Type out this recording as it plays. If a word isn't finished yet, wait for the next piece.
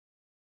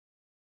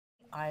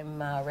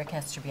I'm Ric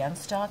Esther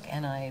Bienstock,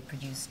 and I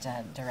produced,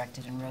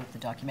 directed, and wrote the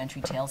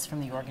documentary Tales from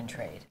the Organ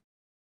Trade.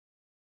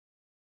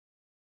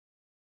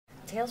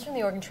 Tales from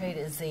the Organ Trade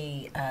is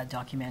a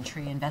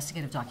documentary,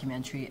 investigative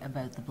documentary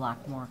about the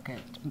black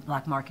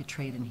market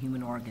trade in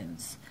human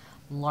organs,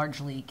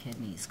 largely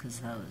kidneys, because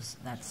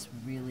that's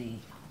really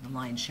the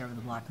lion's share of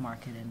the black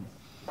market in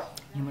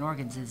human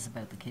organs is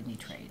about the kidney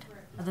trade.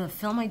 The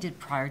film I did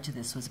prior to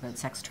this was about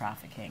sex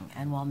trafficking,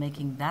 and while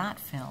making that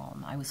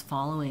film, I was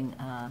following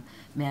a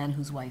man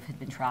whose wife had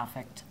been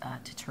trafficked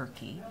to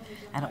Turkey,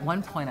 and at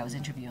one point I was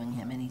interviewing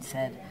him, and he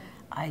said,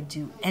 "I'd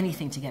do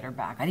anything to get her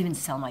back. I'd even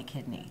sell my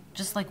kidney."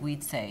 Just like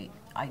we'd say,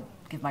 I'd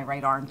give my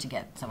right arm to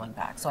get someone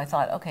back. So I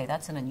thought, okay,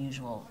 that's an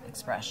unusual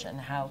expression.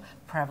 How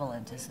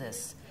prevalent is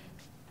this?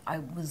 I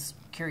was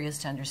curious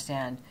to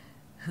understand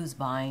who's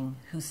buying,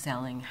 who's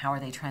selling, how are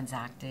they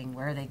transacting,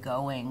 where are they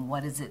going,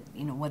 what is it,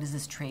 what is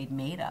this trade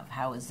made of?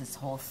 How is this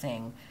whole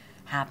thing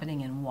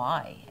happening and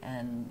why,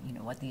 and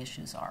what the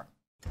issues are.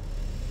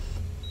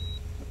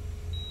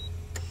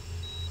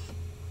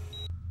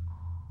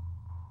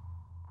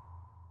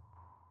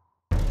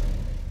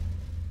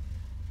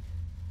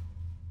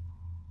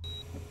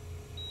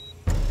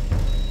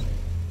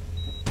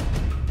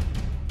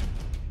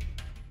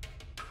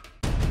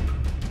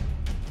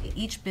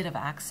 Each bit of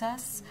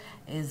access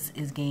is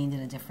gained in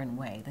a different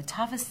way. The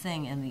toughest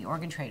thing in the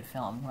organ trade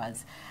film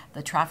was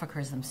the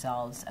traffickers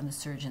themselves and the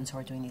surgeons who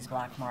are doing these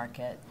black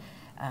market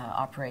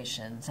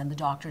operations and the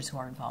doctors who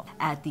are involved.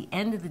 At the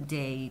end of the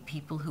day,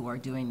 people who are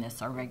doing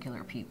this are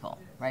regular people,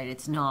 right?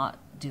 It's not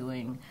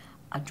doing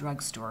a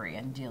drug story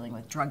and dealing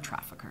with drug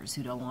traffickers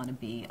who don't want to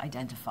be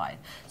identified.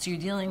 So you're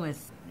dealing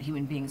with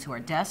human beings who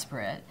are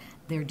desperate.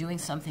 They're doing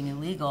something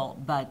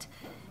illegal, but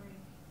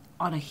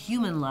on a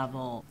human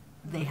level,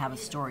 they have a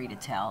story to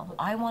tell.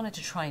 I wanted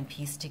to try and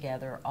piece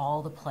together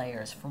all the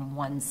players from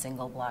one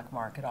single black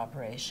market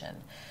operation.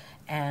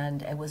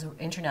 And it was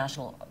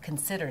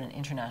considered an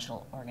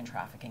international organ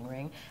trafficking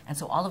ring. And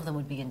so all of them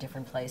would be in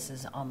different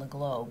places on the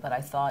globe. But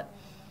I thought,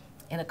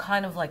 in a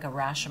kind of like a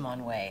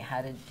Rashomon way,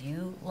 how did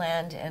you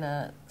land in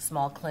a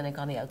small clinic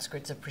on the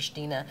outskirts of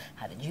Pristina?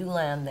 How did you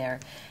land there?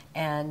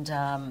 And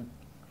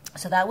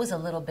so that was a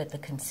little bit the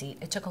conceit.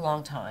 It took a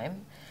long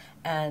time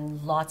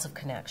and lots of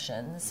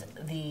connections.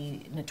 The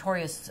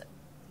notorious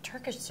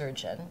Turkish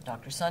surgeon,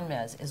 Dr.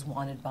 Sönmez, is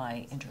wanted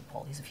by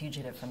Interpol. He's a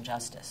fugitive from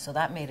justice, so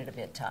that made it a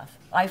bit tough.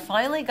 I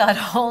finally got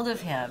hold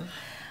of him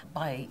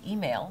by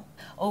email.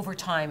 Over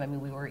time, I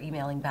mean, we were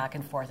emailing back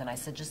and forth, and I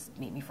said, just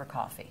meet me for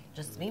coffee.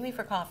 Just meet me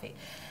for coffee.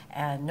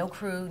 And no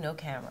crew, no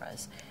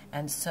cameras.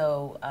 And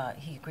so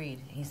he agreed.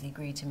 He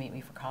agreed to meet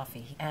me for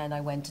coffee. And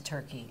I went to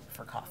Turkey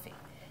for coffee.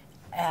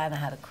 And I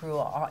had a crew,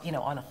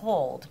 on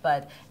hold,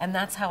 and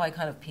that's how I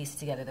kind of pieced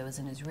together. There was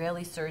an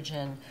Israeli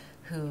surgeon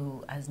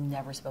who has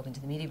never spoken to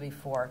the media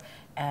before,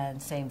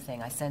 and same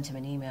thing. I sent him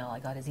an email. I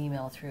got his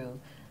email through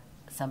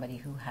somebody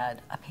who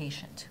had a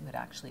patient who had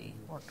actually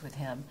worked with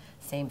him.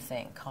 Same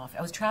thing, coffee.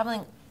 I was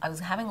traveling. I was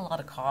having a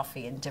lot of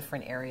coffee in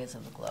different areas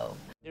of the globe.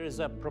 There is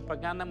a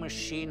propaganda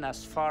machine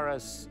as far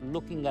as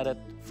looking at it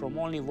from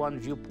only one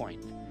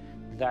viewpoint,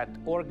 that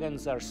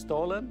organs are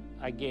stolen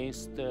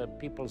against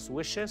people's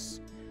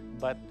wishes.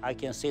 But I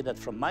can say that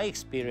from my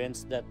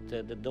experience that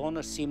the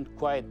donor seemed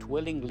quite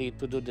willingly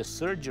to do the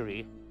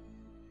surgery.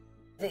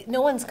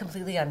 No one's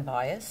completely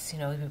unbiased.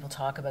 People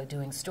talk about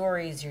doing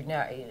stories,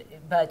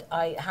 but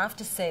I have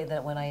to say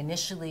that when I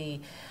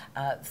initially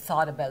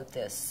thought about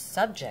this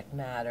subject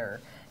matter,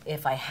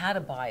 if I had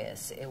a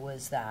bias, it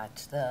was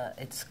that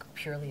it's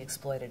purely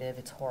exploitative,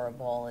 it's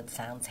horrible, it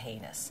sounds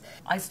heinous.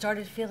 I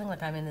started feeling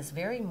like I'm in this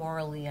very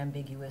morally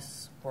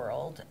ambiguous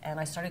world, and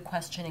I started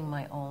questioning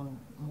my own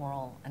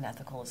moral and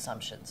ethical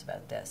assumptions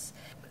about this.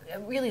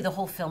 Really, the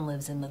whole film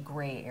lives in the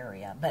gray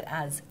area, but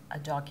as a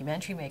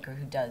documentary maker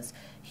who does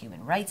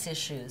human rights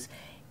issues,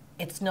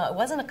 it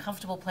wasn't a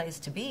comfortable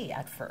place to be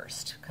at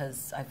first,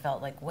 because I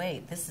felt like,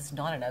 wait, this is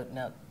not an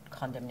out-and-out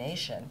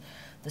condemnation.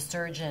 The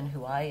surgeon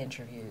who I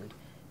interviewed,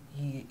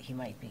 he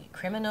might be a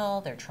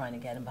criminal, they're trying to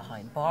get him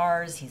behind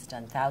bars, he's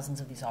done thousands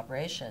of these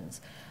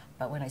operations,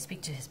 but when I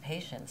speak to his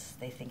patients,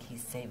 they think he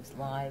saves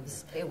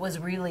lives. It was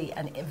really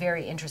a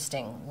very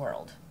interesting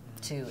world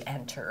to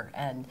enter,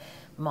 and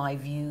my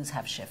views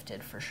have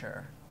shifted for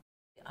sure.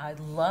 I'd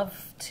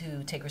love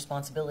to take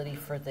responsibility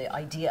for the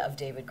idea of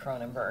David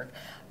Cronenberg,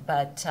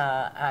 but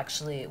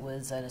actually it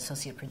was an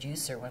associate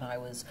producer when I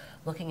was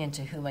looking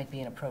into who might be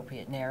an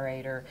appropriate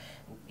narrator.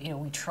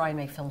 We try and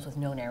make films with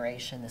no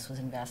narration. This was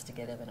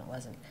investigative and it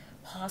wasn't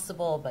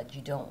possible, but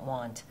you don't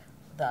want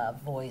the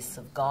voice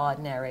of God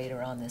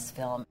narrator on this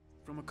film.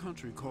 From a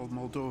country called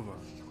Moldova,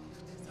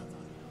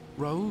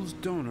 Raoul's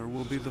donor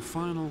will be the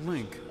final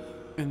link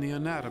in the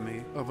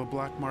anatomy of a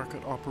black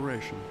market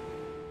operation.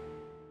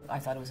 I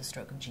thought it was a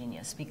stroke of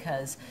genius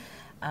because,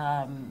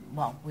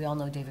 well, we all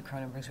know David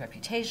Cronenberg's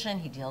reputation.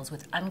 He deals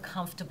with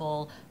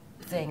uncomfortable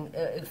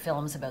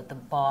films about the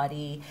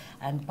body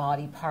and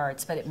body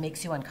parts, but it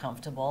makes you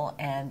uncomfortable,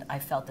 and I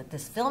felt that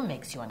this film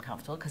makes you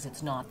uncomfortable because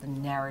it's not the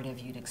narrative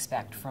you'd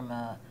expect from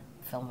a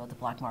film about the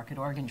black market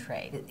organ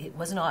trade. It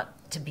was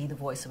not to be the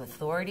voice of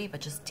authority,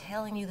 but just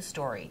telling you the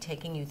story,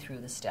 taking you through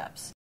the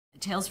steps.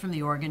 Tales from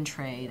the Organ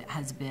Trade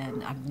has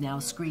been, I've now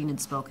screened and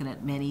spoken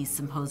at many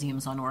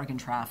symposiums on organ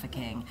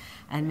trafficking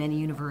and many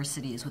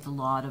universities with a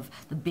lot of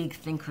the big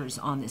thinkers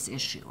on this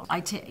issue. I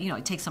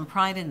take some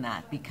pride in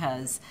that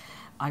because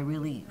I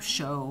really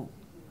show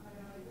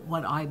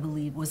what I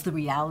believe was the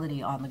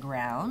reality on the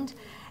ground,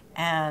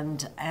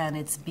 and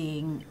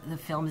the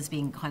film is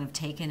being kind of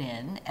taken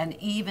in, and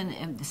even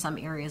in some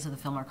areas of the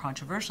film are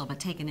controversial, but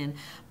taken in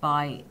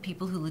by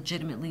people who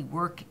legitimately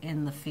work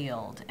in the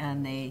field,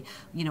 and they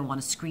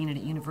want to screen it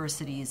at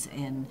universities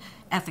in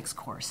ethics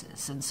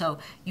courses, and so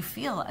you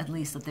feel at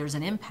least that there's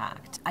an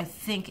impact. I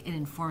think it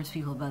informs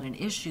people about an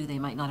issue they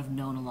might not have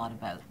known a lot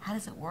about. How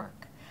does it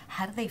work?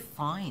 How do they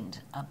find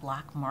a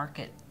black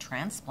market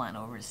transplant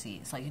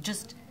overseas?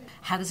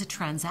 How does it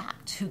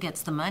transact? Who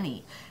gets the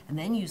money? And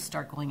then you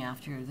start going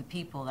after the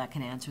people that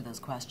can answer those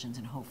questions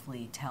and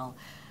hopefully tell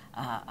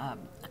a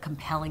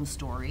compelling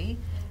story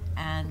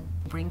and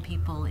bring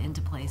people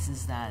into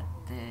places that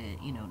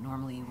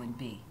normally you wouldn't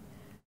be.